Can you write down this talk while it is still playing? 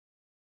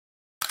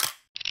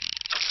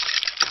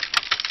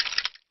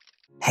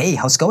Hey,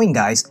 how's it going,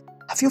 guys?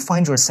 Have you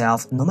find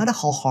yourself, no matter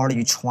how hard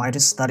you try to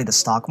study the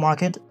stock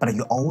market, but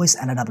you always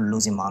ended up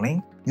losing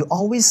money? You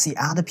always see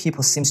other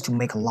people seems to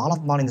make a lot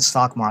of money in the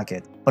stock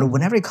market, but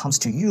whenever it comes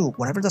to you,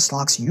 whatever the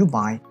stocks you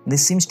buy, they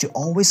seems to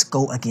always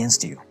go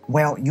against you.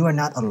 Well, you are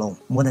not alone.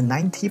 More than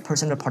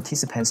 90% of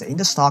participants in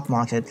the stock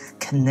market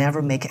can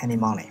never make any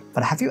money.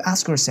 But have you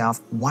asked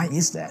yourself, why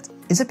is that?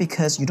 Is it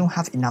because you don't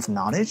have enough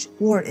knowledge,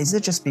 or is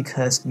it just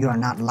because you are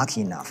not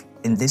lucky enough?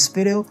 In this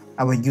video,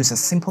 I will use a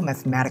simple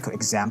mathematical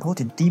example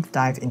to deep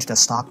dive into the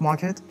stock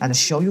market and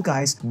show you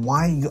guys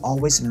why you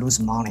always lose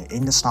money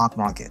in the stock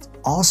market.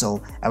 Also,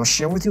 I will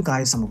share with you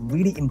guys some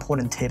really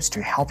important tips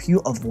to help you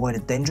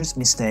avoid dangerous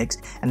mistakes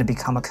and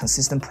become a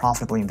consistent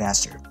profitable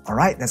investor.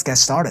 Alright, let's get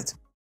started.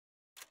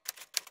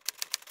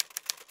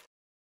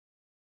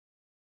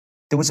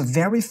 There was a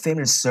very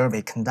famous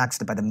survey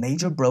conducted by the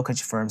major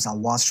brokerage firms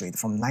on Wall Street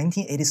from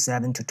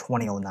 1987 to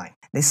 2009.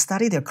 They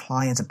studied their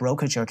clients'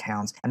 brokerage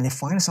accounts and they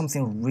find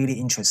something really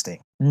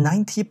interesting.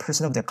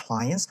 90% of their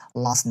clients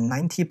lost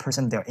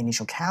 90% of their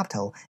initial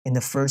capital in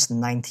the first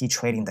 90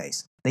 trading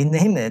days. They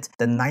named it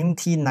the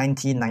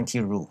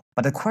 90-90-90 rule.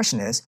 But the question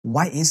is,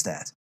 why is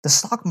that? The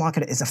stock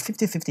market is a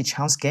 50-50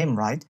 chance game,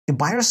 right? You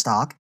buy a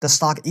stock, the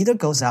stock either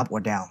goes up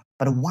or down.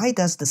 But why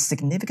does the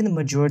significant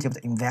majority of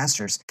the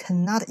investors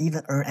cannot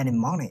even earn any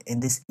money in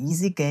this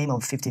easy game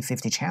of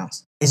 50-50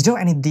 chance? Is there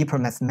any deeper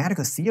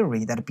mathematical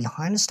theory that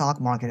behind the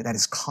stock market that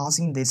is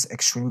causing this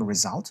extreme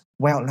result?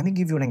 Well, let me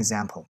give you an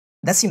example.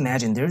 Let's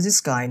imagine there's this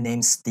guy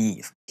named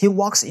Steve. He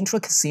walks into a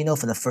casino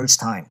for the first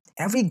time.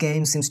 Every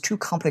game seems too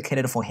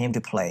complicated for him to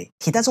play.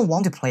 He doesn't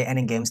want to play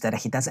any games that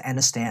he doesn't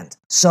understand.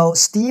 So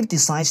Steve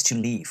decides to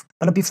leave.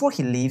 But before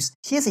he leaves,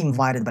 he is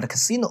invited by the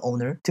casino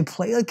owner to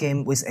play a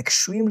game with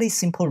extremely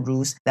simple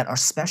rules that are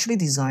specially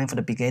designed for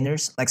the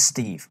beginners like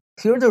Steve.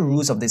 Here are the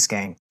rules of this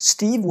game.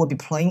 Steve will be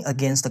playing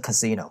against the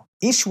casino.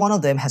 Each one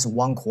of them has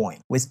one coin,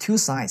 with two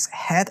sides,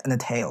 head and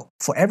tail.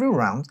 For every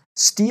round,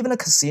 Steve and the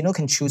casino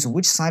can choose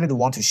which side they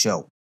want to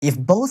show. If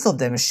both of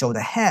them show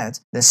the head,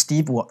 then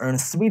Steve will earn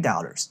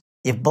 $3.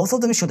 If both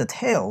of them show the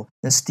tail,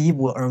 then Steve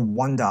will earn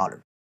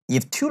 $1.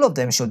 If two of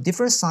them show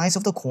different sides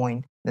of the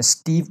coin, then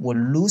Steve will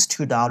lose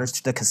 $2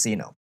 to the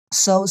casino.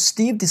 So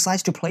Steve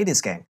decides to play this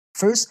game.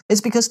 First,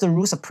 it's because the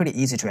rules are pretty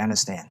easy to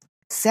understand.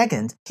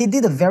 Second, he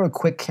did a very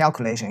quick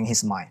calculation in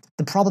his mind.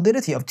 The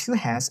probability of two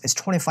heads is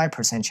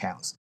 25%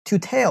 chance. Two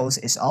tails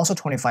is also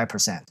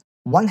 25%.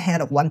 One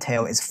head, one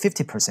tail is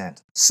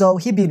 50%. So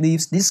he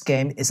believes this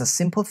game is a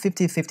simple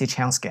 50-50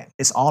 chance game.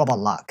 It's all about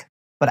luck.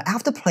 But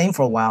after playing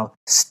for a while,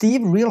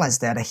 Steve realized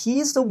that he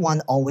is the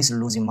one always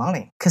losing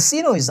money.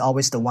 Casino is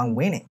always the one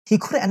winning. He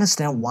couldn't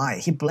understand why.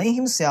 He blamed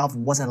himself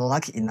wasn't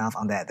lucky enough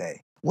on that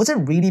day. Was it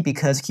really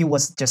because he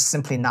was just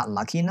simply not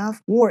lucky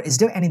enough? Or is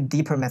there any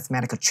deeper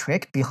mathematical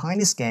trick behind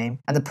this game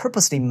and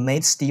purposely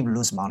made Steve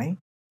lose money?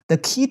 The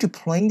key to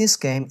playing this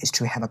game is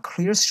to have a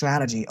clear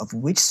strategy of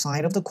which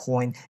side of the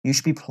coin you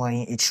should be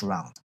playing each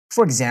round.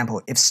 For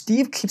example, if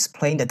Steve keeps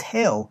playing the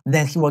tail,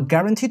 then he will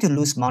guarantee to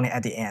lose money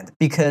at the end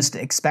because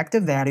the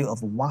expected value of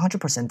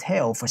 100%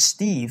 tail for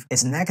Steve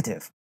is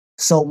negative.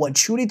 So what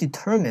truly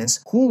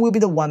determines who will be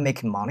the one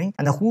making money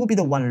and who will be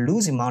the one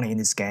losing money in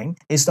this game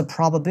is the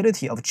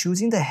probability of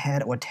choosing the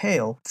head or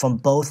tail from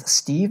both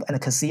Steve and the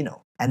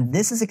casino. And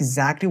this is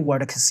exactly where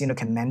the casino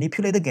can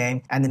manipulate the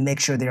game and make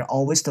sure they're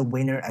always the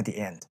winner at the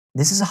end.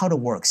 This is how it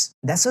works.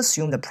 Let's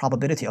assume the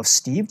probability of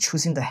Steve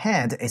choosing the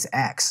head is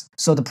X.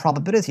 So the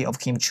probability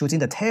of him choosing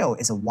the tail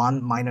is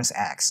 1 minus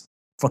X.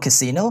 For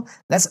casino,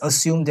 let's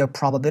assume their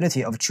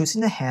probability of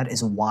choosing the head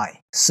is Y.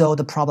 So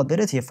the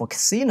probability for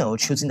casino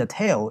choosing the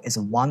tail is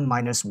 1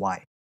 minus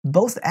Y.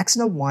 Both X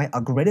and Y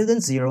are greater than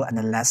 0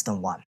 and less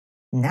than 1.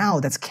 Now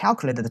let's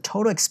calculate the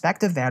total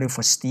expected value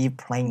for Steve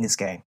playing this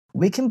game.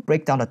 We can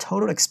break down the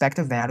total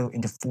expected value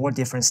into 4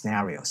 different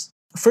scenarios.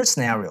 First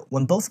scenario,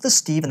 when both the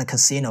Steve and the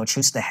casino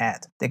choose the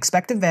head, the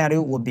expected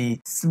value will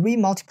be 3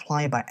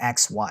 multiplied by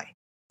XY.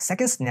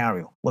 Second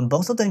scenario, when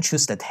both of them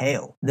choose the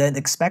tail, then the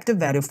expected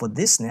value for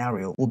this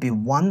scenario will be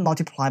 1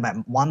 multiplied by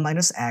 1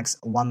 minus X,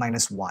 1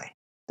 minus Y.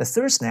 The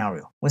third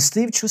scenario, when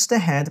Steve chooses the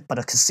head but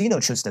the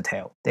casino chooses the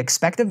tail, the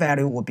expected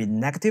value will be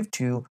negative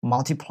 2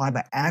 multiplied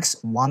by X,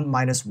 1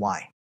 minus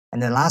Y.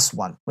 And the last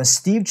one, when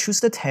Steve chooses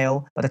the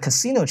tail but the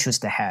casino chooses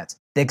the head,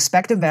 the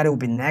expected value will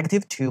be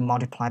negative 2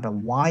 multiplied by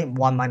Y,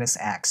 1 minus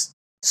X.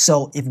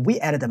 So if we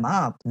added them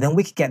up, then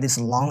we could get this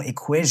long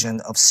equation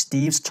of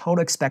Steve's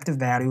total expected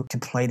value to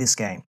play this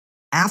game.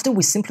 After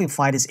we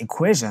simplify this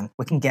equation,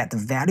 we can get the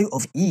value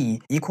of E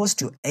equals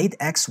to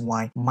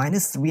 8xy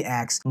minus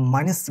 3x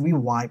minus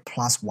 3y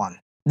plus 1.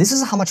 This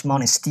is how much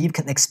money Steve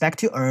can expect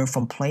to earn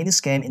from playing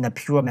this game in a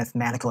pure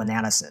mathematical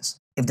analysis.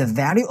 If the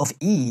value of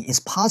E is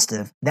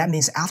positive, that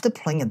means after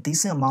playing a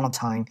decent amount of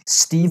time,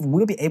 Steve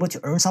will be able to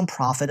earn some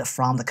profit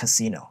from the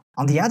casino.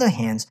 On the other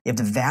hand, if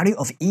the value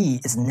of E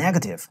is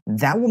negative,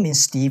 that will mean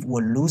Steve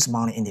will lose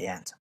money in the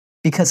end.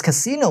 Because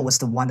casino was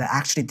the one that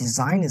actually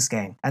designed this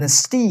game, and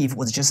Steve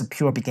was just a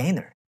pure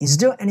beginner. Is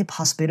there any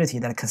possibility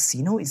that a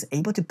casino is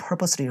able to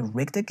purposely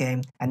rig the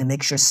game and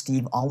make sure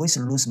Steve always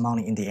loses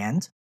money in the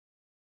end?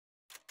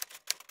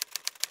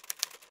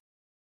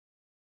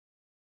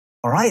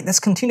 Alright, let's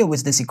continue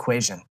with this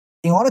equation.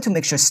 In order to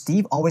make sure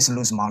Steve always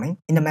loses money,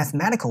 in a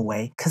mathematical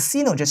way,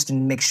 casino just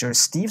make sure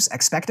Steve's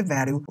expected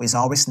value is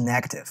always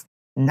negative.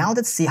 Now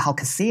let's see how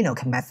casino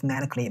can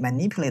mathematically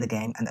manipulate the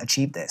game and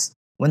achieve this.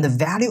 When the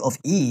value of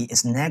e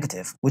is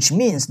negative, which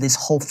means this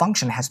whole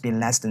function has to be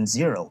less than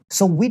 0.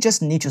 So we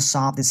just need to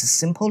solve this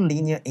simple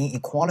linear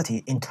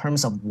inequality in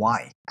terms of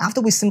y. After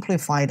we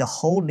simplify the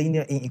whole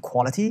linear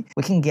inequality,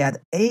 we can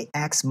get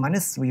ax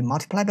minus 3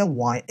 multiplied by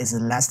y is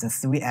less than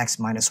 3x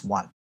minus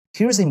 1.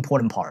 Here's the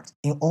important part.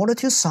 In order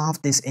to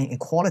solve this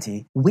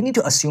inequality, we need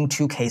to assume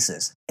two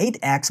cases.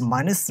 8x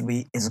minus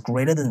 3 is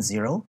greater than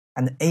 0,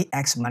 and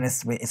 8x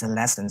minus 3 is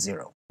less than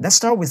 0. Let's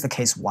start with the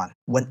case 1.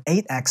 When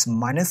 8x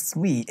minus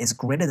 3 is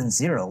greater than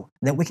 0,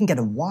 then we can get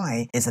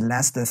y is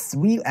less than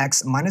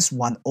 3x minus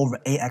 1 over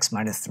 8x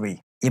minus 3.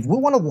 If we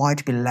want y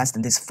to be less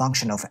than this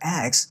function of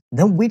x,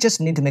 then we just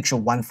need to make sure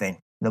one thing.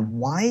 The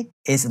y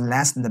is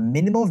less than the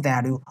minimal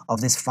value of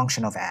this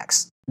function of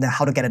x. Then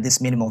how to get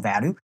this minimal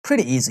value?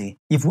 Pretty easy.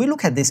 If we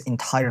look at this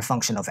entire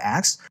function of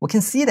x, we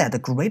can see that the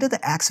greater the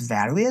x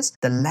value is,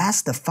 the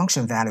less the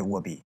function value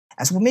will be.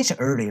 As we mentioned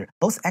earlier,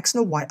 both x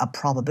and y are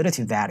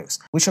probability values,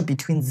 which are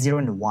between 0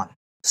 and 1.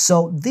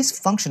 So this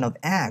function of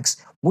x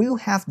will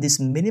have this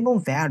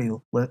minimum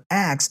value when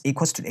x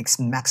equals to its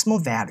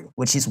maximum value,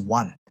 which is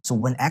 1. So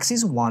when x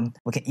is 1,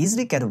 we can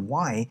easily get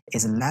y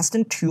is less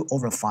than 2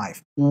 over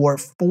 5, or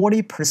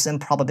 40%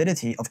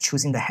 probability of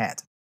choosing the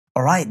head.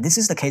 Alright, this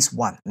is the case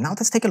 1. Now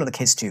let's take a look at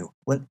case 2.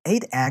 When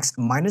 8x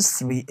minus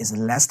 3 is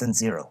less than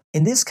 0.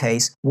 In this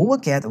case, we will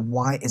get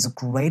y is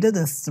greater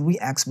than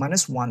 3x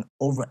minus 1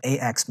 over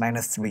 8x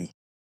minus 3.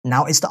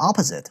 Now it's the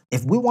opposite.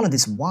 If we wanted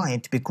this y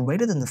to be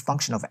greater than the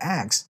function of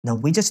x,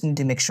 then we just need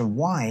to make sure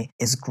y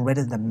is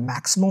greater than the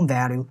maximum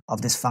value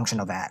of this function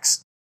of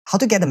x. How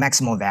to get the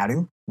maximum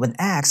value? When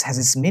x has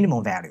its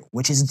minimal value,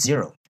 which is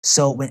 0.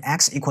 So when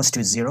x equals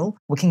to 0,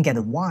 we can get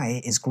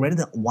y is greater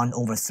than 1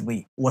 over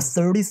 3, or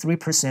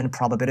 33%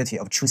 probability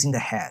of choosing the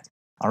head.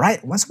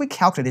 Alright, once we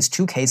calculate these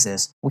two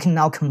cases, we can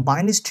now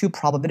combine these two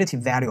probability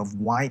value of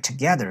y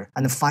together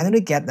and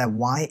finally get that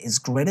y is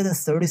greater than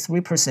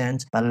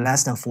 33% but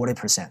less than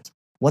 40%.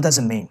 What does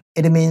it mean?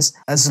 It means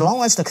as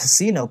long as the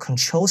casino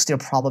controls their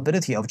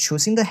probability of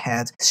choosing the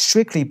head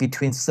strictly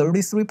between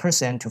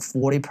 33% to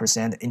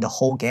 40% in the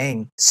whole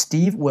game,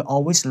 Steve will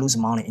always lose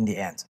money in the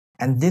end.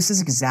 And this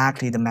is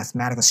exactly the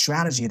mathematical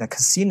strategy that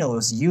casino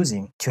is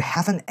using to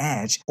have an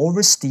edge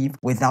over Steve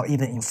without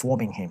even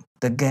informing him.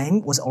 The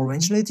game was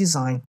originally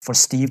designed for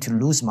Steve to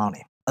lose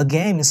money. A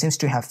game seems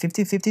to have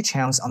 50-50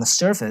 chance on the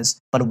surface,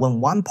 but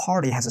when one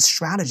party has a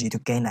strategy to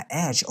gain an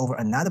edge over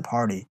another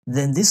party,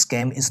 then this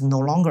game is no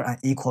longer an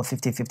equal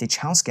 50-50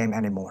 chance game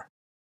anymore.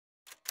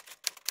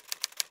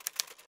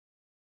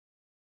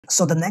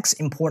 So the next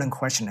important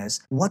question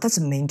is, what does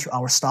it mean to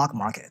our stock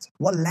market?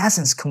 What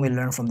lessons can we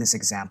learn from this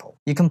example?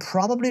 You can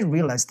probably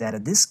realize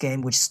that this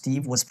game which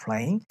Steve was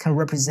playing can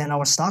represent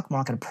our stock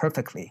market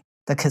perfectly.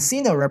 The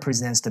casino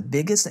represents the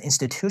biggest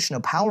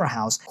institutional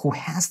powerhouse who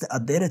has the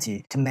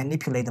ability to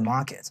manipulate the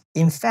market.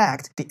 In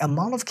fact, the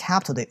amount of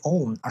capital they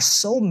own are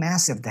so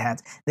massive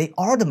that they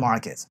are the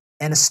market.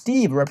 And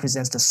Steve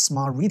represents the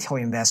small retail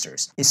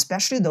investors,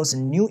 especially those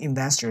new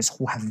investors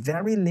who have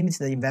very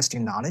limited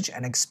investing knowledge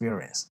and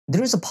experience.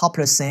 There is a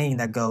popular saying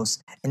that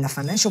goes, in the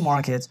financial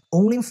market,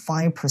 only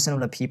 5%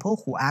 of the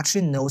people who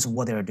actually knows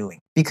what they're doing,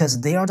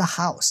 because they are the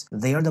house,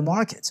 they are the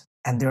market.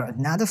 And there are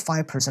another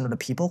 5% of the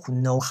people who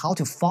know how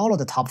to follow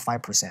the top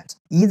 5%.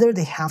 Either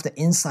they have the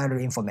insider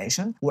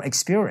information or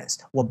experience,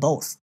 or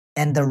both.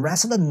 And the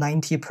rest of the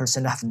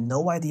 90% have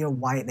no idea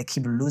why they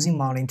keep losing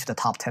money to the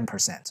top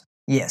 10%.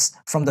 Yes,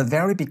 from the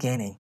very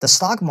beginning, the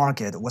stock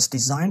market was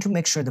designed to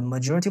make sure the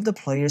majority of the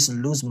players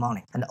lose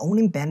money and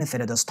only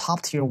benefit those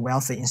top-tier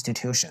wealthy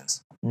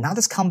institutions. Now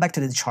let's come back to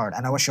the chart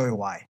and I will show you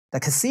why. The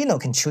casino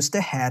can choose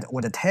the head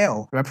or the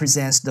tail,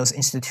 represents those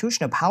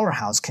institutional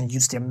powerhouses can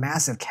use their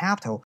massive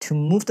capital to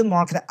move the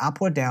market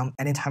up or down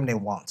anytime they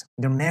want.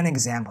 There are many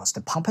examples.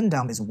 The pump and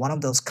dump is one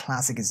of those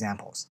classic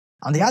examples.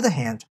 On the other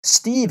hand,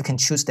 Steve can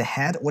choose the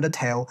head or the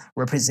tail,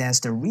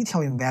 represents the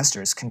retail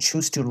investors can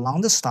choose to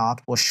long the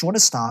stock or short the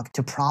stock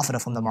to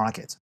profit from the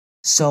market.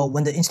 So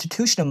when the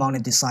institutional money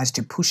decides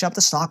to push up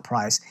the stock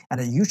price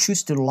and you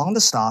choose to long the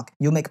stock,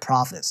 you make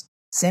profits.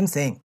 Same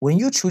thing, when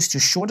you choose to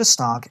short the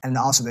stock and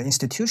also the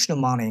institutional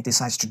money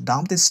decides to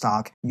dump this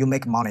stock, you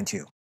make money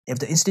too. If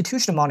the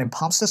institutional money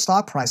pumps the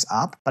stock price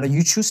up, but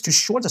you choose to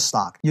short the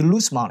stock, you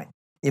lose money.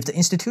 If the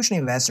institutional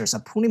investors are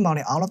pulling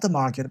money out of the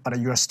market but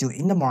you are still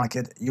in the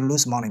market, you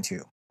lose money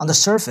too. On the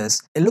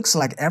surface, it looks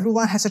like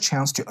everyone has a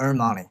chance to earn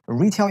money.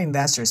 Retail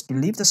investors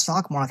believe the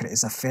stock market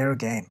is a fair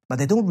game, but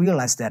they don't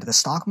realize that the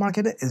stock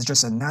market is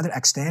just another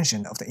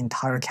extension of the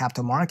entire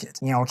capital market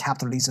in our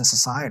capitalism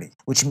society,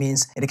 which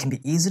means it can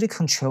be easily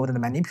controlled and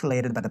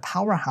manipulated by the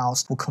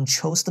powerhouse who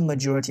controls the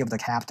majority of the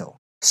capital.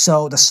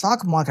 So the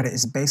stock market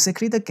is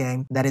basically the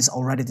game that is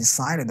already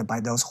decided by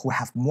those who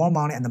have more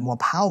money and more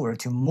power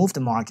to move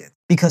the market.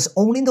 Because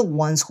only the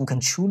ones who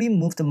can truly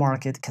move the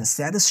market can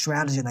set the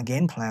strategy and the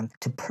game plan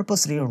to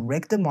purposely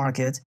rig the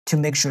market to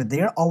make sure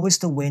they're always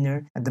the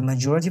winner and the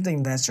majority of the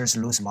investors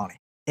lose money.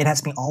 It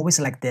has been always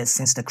like this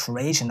since the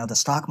creation of the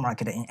stock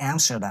market in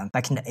Amsterdam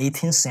back in the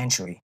 18th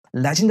century.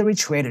 Legendary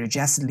trader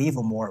Jesse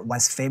Livermore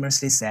once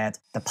famously said,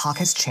 "The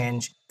pockets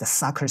change, the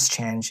suckers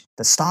change,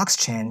 the stocks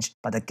change,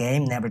 but the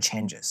game never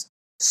changes."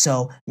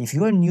 So, if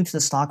you are new to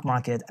the stock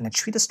market and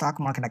treat the stock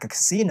market like a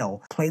casino,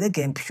 play the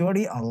game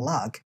purely on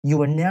luck, you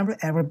will never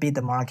ever beat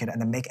the market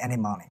and make any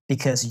money,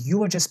 because you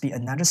will just be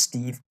another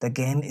Steve. The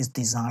game is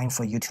designed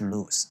for you to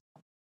lose.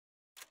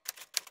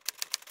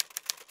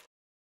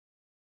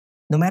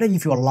 No matter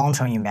if you're a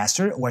long-term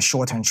investor or a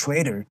short-term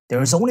trader,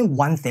 there is only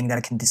one thing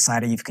that can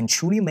decide if you can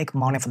truly make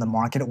money from the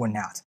market or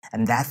not,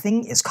 and that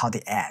thing is called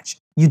the edge.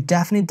 You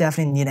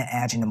definitely need an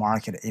edge in the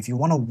market if you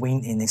want to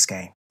win in this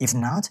game. If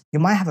not, you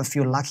might have a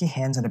few lucky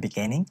hands in the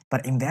beginning,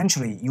 but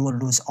eventually you will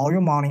lose all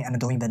your money and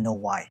don't even know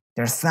why.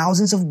 There are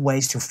thousands of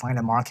ways to find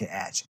a market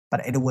edge,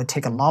 but it will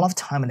take a lot of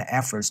time and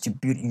efforts to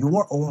build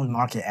your own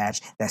market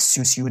edge that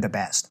suits you the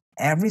best.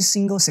 Every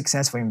single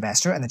successful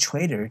investor and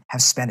trader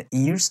have spent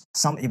years,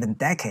 some even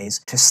decades,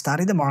 to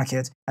study the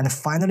market and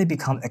finally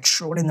become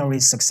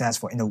extraordinarily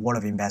successful in the world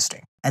of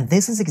investing. And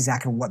this is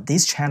exactly what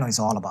this channel is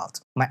all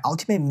about. My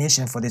ultimate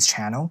mission for this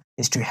channel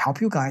is to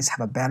help you guys have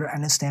a better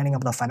understanding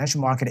of the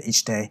financial market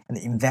each day and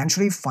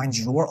eventually find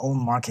your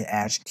own market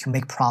edge to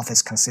make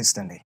profits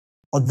consistently.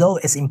 Although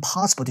it's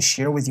impossible to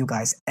share with you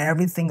guys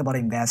everything about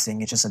investing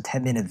in just a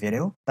 10-minute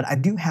video, but I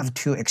do have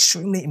two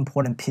extremely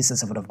important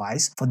pieces of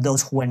advice for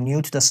those who are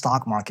new to the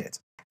stock market.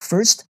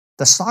 First,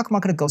 the stock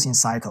market goes in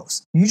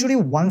cycles. Usually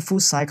one full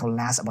cycle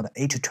lasts about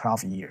 8 to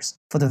 12 years.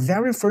 For the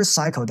very first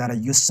cycle that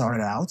you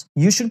started out,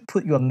 you should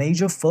put your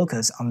major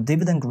focus on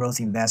dividend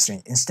growth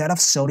investing instead of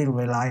solely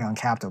relying on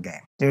capital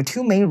gain. There are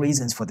two main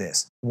reasons for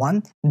this.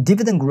 One,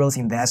 dividend growth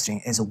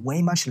investing is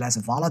way much less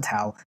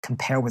volatile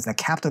compared with the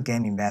capital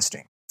gain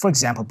investing. For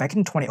example, back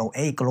in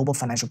 2008 global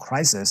financial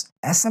crisis,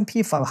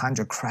 S&P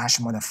 500 crashed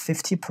more than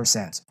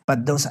 50%,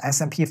 but those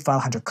S&P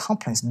 500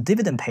 companies'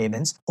 dividend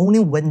payments only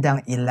went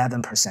down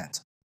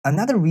 11%.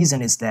 Another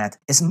reason is that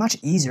it's much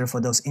easier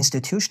for those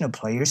institutional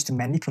players to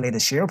manipulate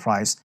the share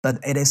price, but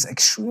it is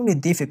extremely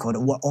difficult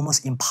or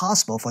almost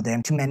impossible for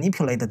them to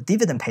manipulate the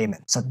dividend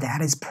payment. So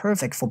that is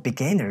perfect for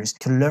beginners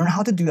to learn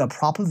how to do a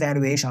proper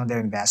valuation of their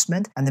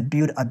investment and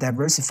build a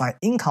diversified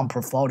income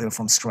portfolio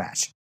from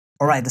scratch.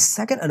 Alright, the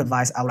second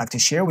advice I would like to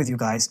share with you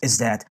guys is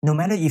that no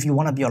matter if you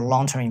want to be a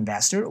long-term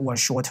investor or a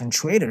short-term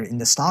trader in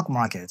the stock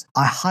market,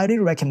 I highly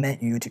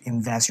recommend you to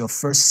invest your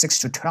first 6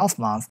 to 12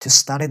 months to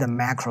study the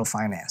macro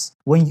finance.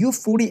 When you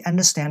fully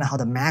understand how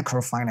the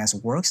macro finance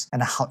works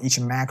and how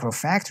each macro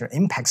factor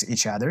impacts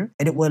each other,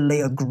 it will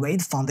lay a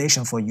great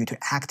foundation for you to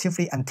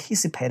actively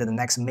anticipate the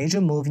next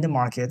major move in the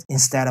market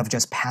instead of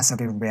just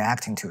passively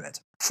reacting to it.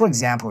 For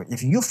example,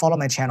 if you follow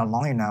my channel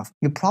long enough,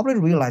 you probably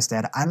realize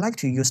that I like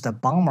to use the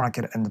bond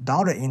market and the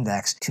dollar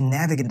index to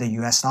navigate the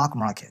US stock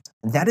market.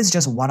 That is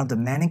just one of the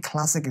many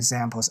classic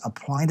examples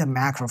applying the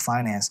macro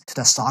finance to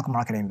the stock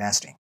market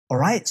investing.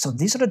 Alright, so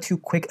these are the two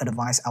quick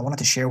advice I wanted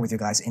to share with you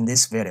guys in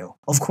this video.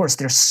 Of course,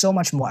 there's so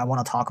much more I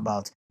want to talk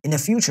about. In the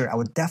future, I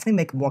will definitely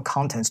make more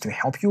contents to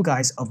help you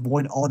guys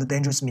avoid all the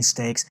dangerous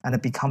mistakes and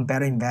become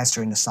better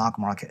investor in the stock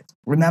market.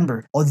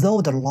 Remember, although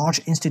the large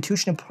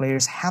institutional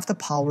players have the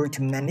power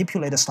to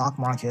manipulate the stock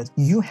market,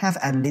 you have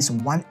at least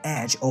one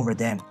edge over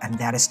them, and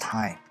that is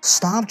time.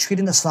 Stop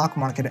treating the stock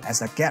market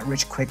as a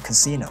get-rich-quick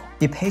casino.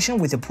 Be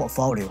patient with your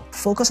portfolio,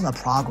 focus on the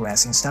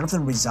progress instead of the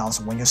results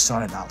when you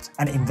started out,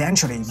 and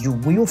eventually you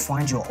will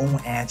find your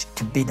own edge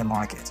to beat the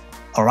market.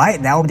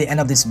 Alright, that will be the end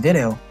of this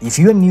video. If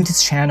you are new to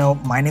this channel,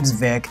 my name is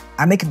Vic.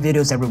 I make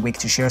videos every week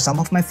to share some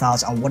of my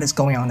thoughts on what is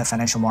going on in the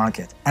financial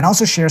market, and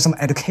also share some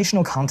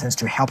educational contents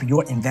to help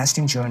your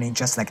investing journey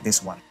just like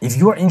this one. If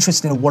you are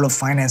interested in the world of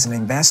finance and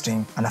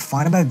investing, and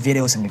find my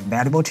videos and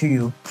valuable to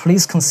you,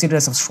 please consider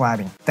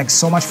subscribing. Thanks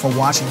so much for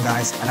watching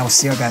guys, and I will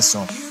see you guys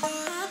soon.